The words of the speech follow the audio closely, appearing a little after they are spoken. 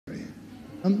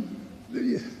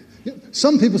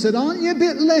Some people said, aren't you a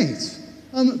bit late?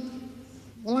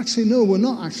 Well, actually, no, we're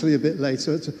not actually a bit late.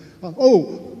 So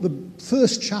the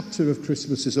first chapter of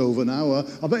Christmas is over now.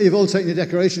 I bet you've all taken your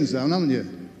decorations down, haven't you?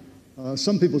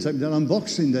 Some people take them down on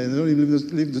Boxing Day, and they don't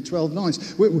even leave the 12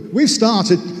 nights. We've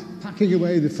started packing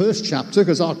away the first chapter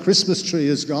because our Christmas tree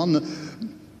is gone.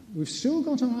 We've still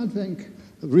got our Advent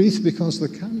wreath because the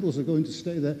candles are going to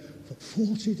stay there for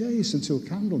 40 days until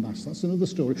Candlemas. That's another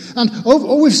story. And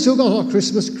we've still got our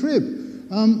Christmas crib.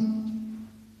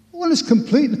 Well, it's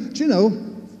complete. Do you know,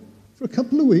 for a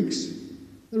couple of weeks,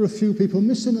 there are a few people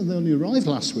missing, and they only arrived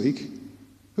last week.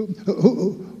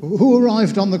 Who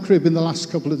arrived on the crib in the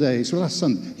last couple of days? Well, last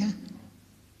Sunday.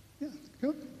 Yeah,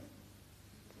 good.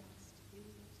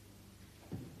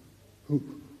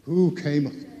 Who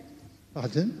came?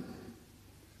 Pardon?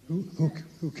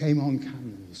 Who came on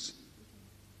camels?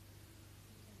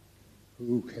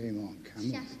 Who came on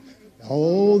camels?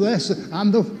 Oh,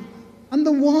 and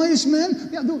the wise men.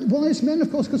 Yeah, the wise men, of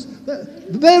course, because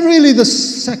they're really the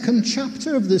second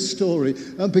chapter of this story,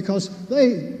 because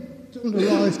they don't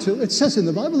arrive till, it says in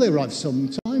the Bible, they arrive some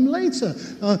time later,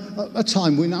 a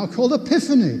time we now call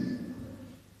Epiphany.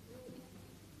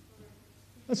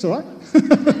 That's all right.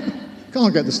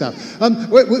 Can't get the staff.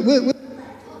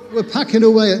 We're packing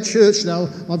away at church now.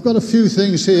 I've got a few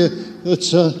things here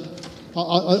that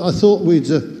I thought we'd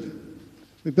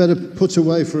better put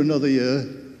away for another year.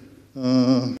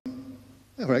 I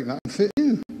reckon that will fit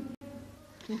you.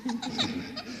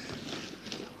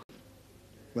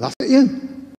 Will that fit you?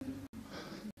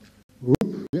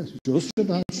 Ooh, yes, just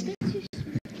about.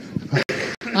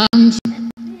 And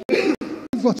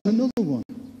we've got another one.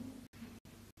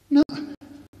 Now,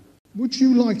 would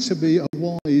you like to be a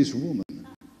wise woman?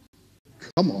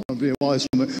 Come on, be a wise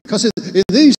woman. Because in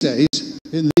these days,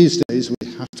 we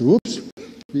have to,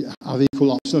 we have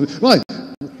equal opportunity. Right,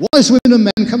 wise women and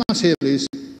men, come out here, please.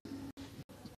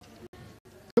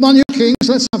 Come on, you kings,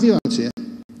 let's have you out here.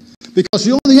 Because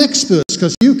you're the experts,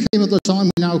 because you came at the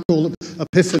time we now call it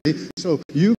Epiphany, so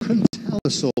you can tell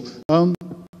us all.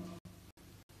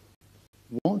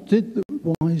 What did the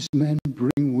wise men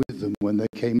bring with them when they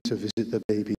came to visit the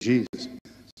baby Jesus?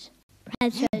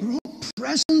 Presents. They brought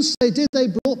presents. They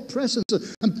brought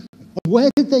presents. And where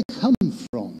did they come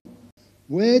from?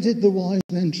 Where did the wise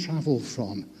men travel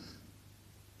from?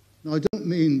 Now, I don't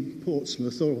mean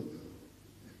Portsmouth, or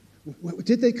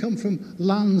did they come from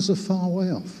lands a far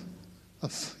way off?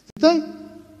 Did they?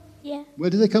 Yeah. Where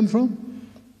did they come from?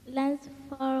 Lands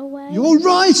far away. You're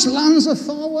right, lands are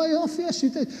far way off. Yes,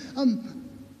 you did.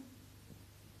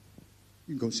 You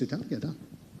can go and sit down, get down.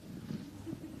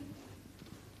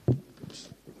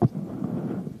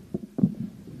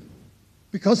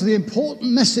 Because the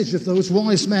important message of those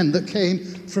wise men that came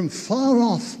from far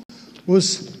off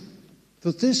was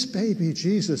that this baby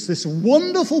Jesus, this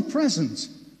wonderful present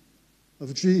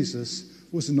of Jesus,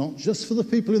 was not just for the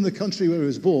people in the country where he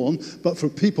was born, but for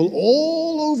people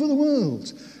all over the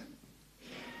world.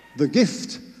 The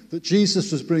gift that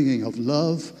Jesus was bringing of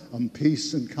love and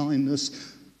peace and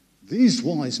kindness, these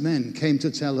wise men came to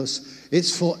tell us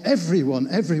it's for everyone,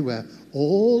 everywhere,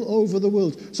 all over the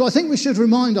world. So I think we should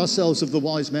remind ourselves of the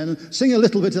wise men and sing a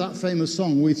little bit of that famous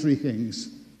song, We Three Kings.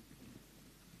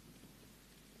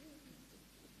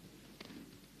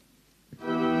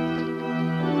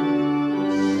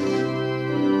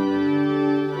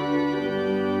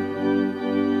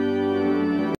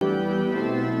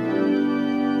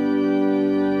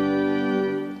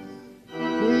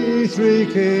 We three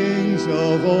kings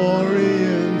of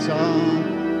Orient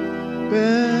are,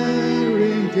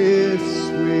 bearing gifts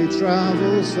we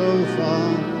travel so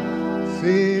far,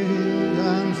 field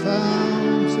and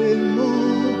fountain,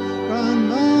 moor and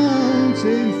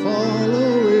mountain,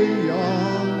 following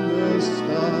yonder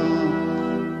star.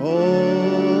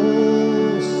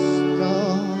 Oh,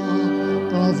 star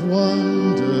of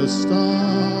wonder,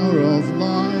 star of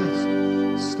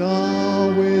light,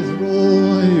 star with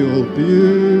royal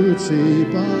beauty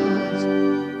bright,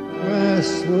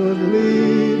 westward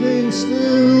leading,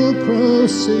 still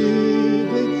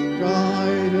proceeding,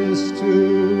 guide us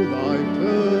to thy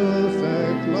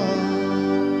perfect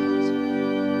light.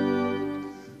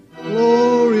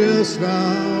 Glorious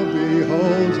now,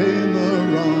 behold him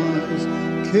arise,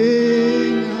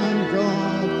 King and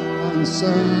God and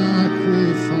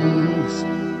sacrifice,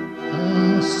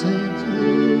 passing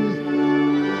through.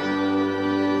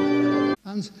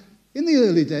 And in the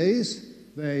early days,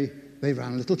 they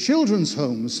ran little children's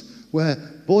homes where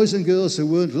boys and girls who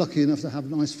weren't lucky enough to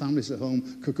have nice families at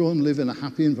home could go and live in a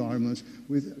happy environment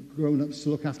with grown-ups to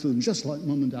look after them, just like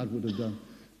mum and dad would have done.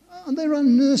 And they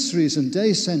ran nurseries and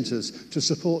day centres to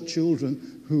support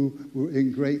children who were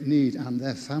in great need and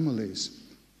their families.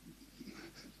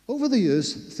 Over the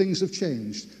years, things have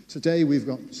changed. Today, we've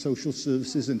got social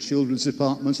services and children's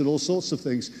departments and all sorts of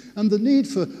things. And the need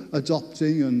for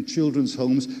adopting and children's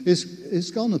homes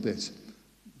is gone a bit.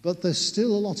 But there's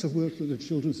still a lot of work that the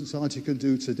Children's Society can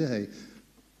do today.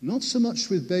 Not so much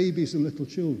with babies and little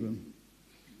children,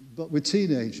 but with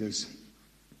teenagers.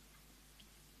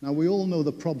 Now, we all know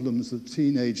the problems that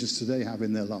teenagers today have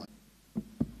in their life.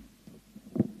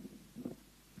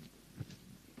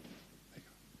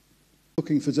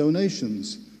 Looking for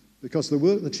donations, because the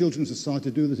work the Children's Society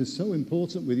do that is so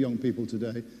important with young people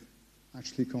today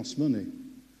actually costs money.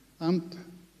 And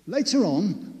later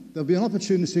on, there'll be an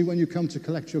opportunity when you come to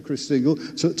collect your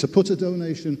Christingle to put a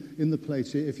donation in the plate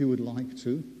here if you would like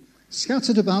to.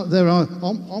 Scattered about, there are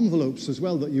envelopes as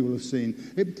well that you will have seen.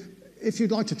 If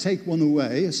you'd like to take one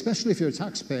away, especially if you're a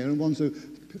taxpayer and want to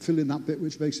fill in that bit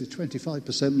which makes it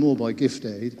 25% more by gift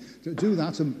aid, do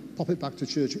that and pop it back to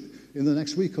church in the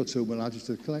next week or two. We'll add it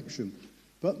to the collection.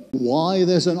 But why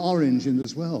there's an orange in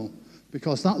as well?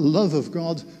 Because that love of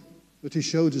God that he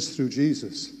showed us through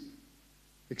Jesus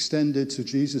extended to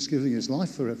Jesus giving his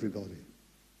life for everybody.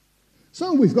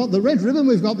 So we've got the red ribbon,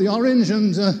 we've got the orange,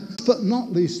 and but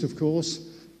not least, of course,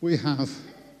 we have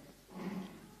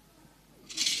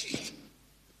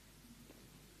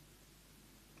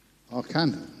our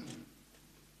candle.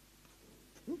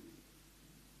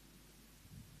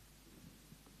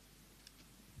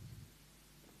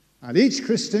 And each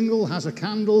Christingle has a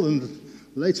candle, and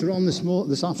later on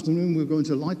this afternoon we're going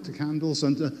to light the candles.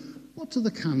 And what do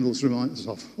the candles remind us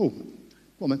of? Oh,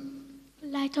 come on. The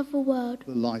light of the world.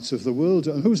 The light of the world.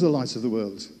 And who's the light of the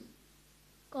world?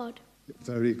 God.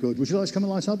 Very good. Would you like to come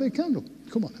and light our big candle?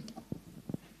 Come on.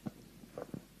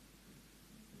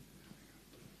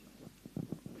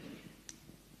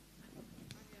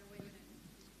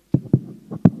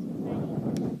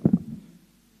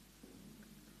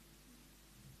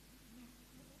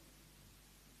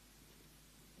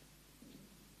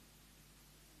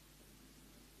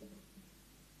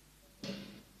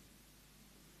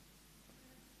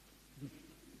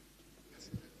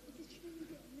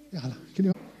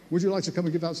 Yeah, would you like to come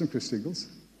and give out some Christingles?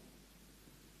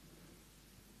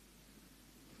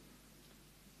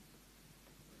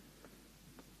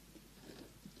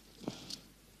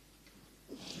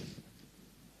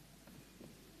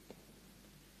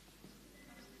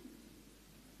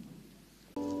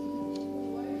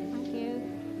 Thank you.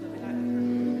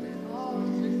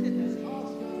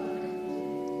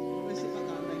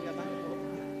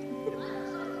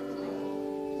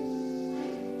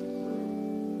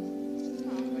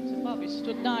 Bobby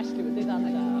stood nicely with his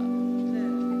hand out.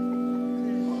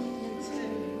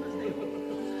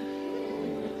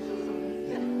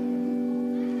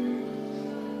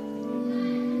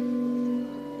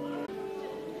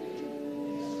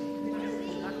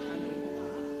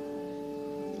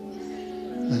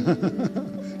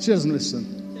 She doesn't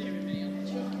listen.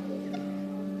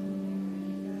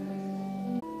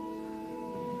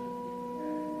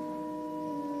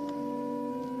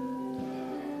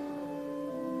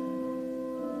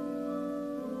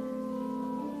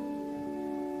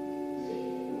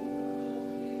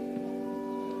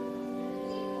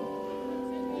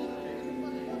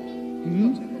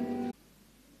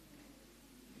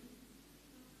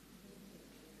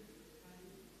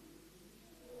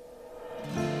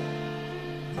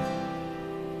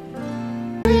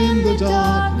 In the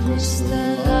darkness, the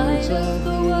light of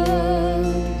the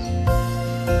world.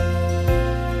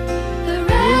 The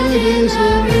red is a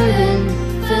ribbon,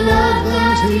 the love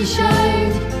that he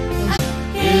showed.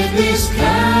 In this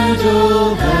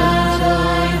candle that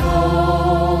I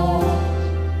hold,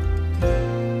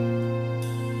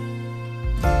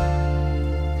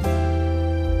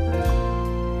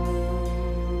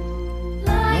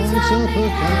 light up a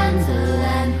candle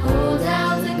and hold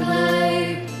out the glow.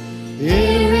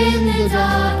 Here in the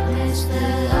darkness, the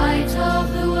light of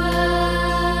the world.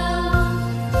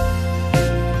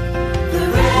 The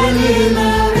red in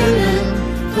the ribbon,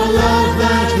 the love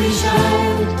that we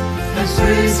showed, as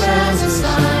fruits as a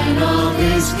sign of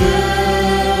his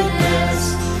goodness.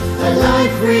 A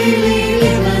life really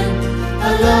given,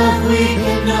 a love we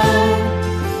can know,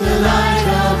 the light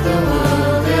of the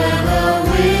world ever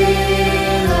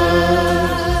with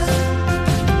us.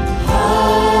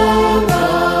 Hope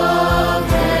of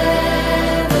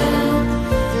heaven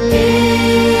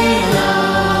in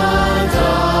our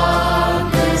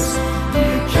darkness,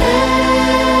 you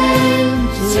came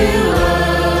to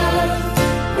earth,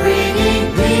 bringing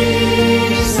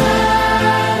peace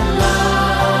and light.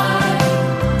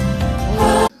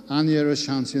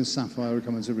 Nancy and Sapphire are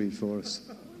coming to read for us.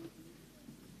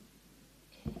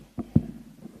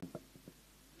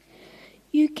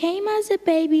 You came as a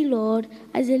baby, Lord,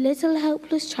 as a little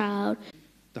helpless child.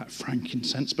 That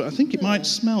frankincense, but I think it might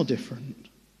smell different.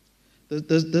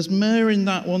 There's myrrh in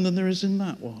that one than there is in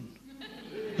that one.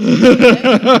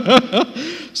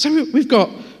 So we've got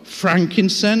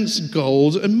frankincense,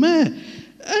 gold, and myrrh.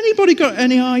 Anybody got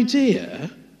any idea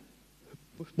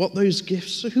what those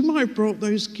gifts are? Who might have brought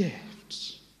those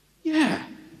gifts? Yeah.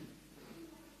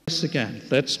 This again.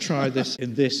 Let's try this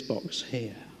in this box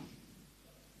here.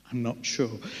 I'm not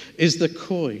sure. Is the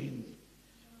coin,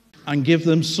 and give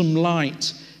them some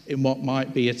light in what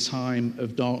might be a time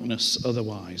of darkness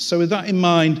otherwise. So with that in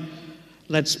mind,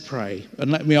 let's pray,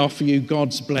 and let me offer you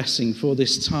God's blessing for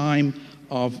this time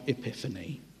of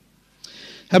Epiphany.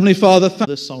 Heavenly Father, thank you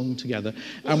for the song together.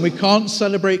 And we can't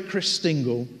celebrate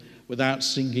Christingle without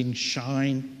singing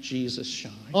Shine, Jesus,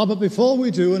 Shine. Oh, but before we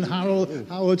do, and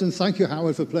Howard, and thank you,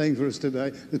 Howard, for playing for us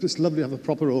today. It's lovely to have a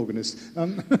proper organist.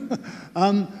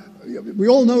 We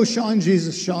all know Shine,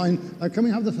 Jesus, Shine. Can we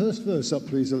have the first verse up,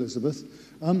 please, Elizabeth?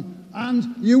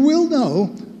 And you will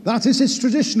know that it's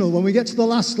traditional. When we get to the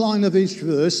last line of each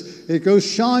verse, it goes,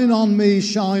 shine on me,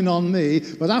 shine on me.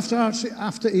 But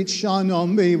after each shine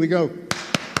on me, we go.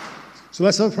 So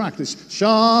let's have a practice.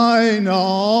 Shine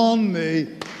on me.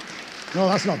 No,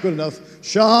 that's not good enough.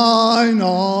 Shine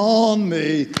on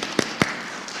me.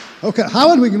 Okay,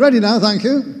 Howard, we're ready now, thank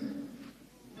you.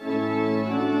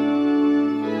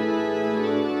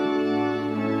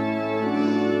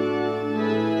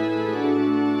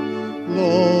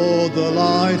 Lord, the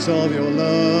light of your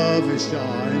love is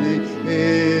shining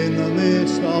in the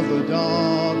midst of the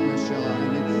darkness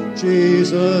shining.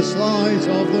 Jesus, light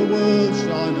of the world,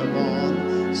 shine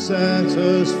upon. Set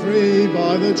us free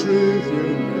by the truth you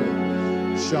bring.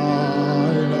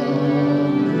 Shine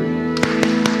on me.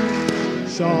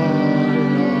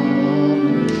 Shine on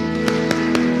me.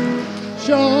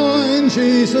 Shine,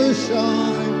 Jesus,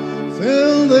 shine.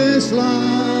 Fill this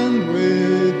land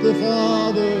with the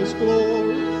Father's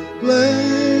glory.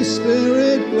 Blaze,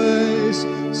 Spirit, blaze.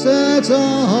 Set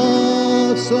our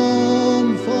hearts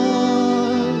on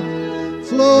fire.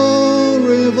 Flow,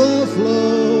 river,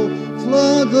 flow.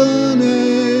 Flood the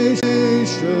nations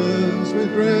with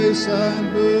grace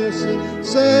and mercy.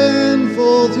 Send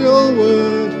forth your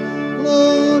word,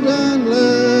 Lord, and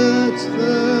let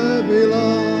there be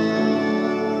light.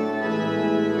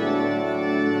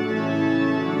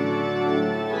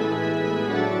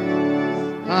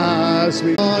 As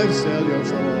we live, sail your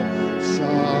shore,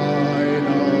 shine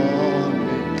on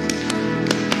me,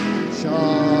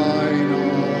 shine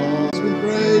on us with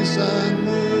grace and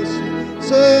mercy.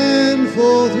 Send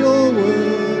forth your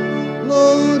word,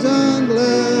 Lord, and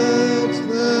let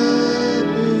there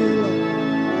be light.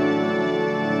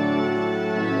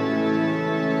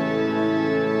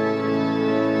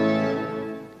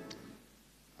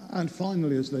 And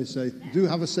finally, as they say, do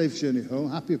have a safe journey home.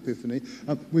 Happy Epiphany.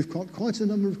 We've got quite a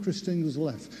number of Christingles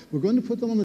left. We're going to put them on the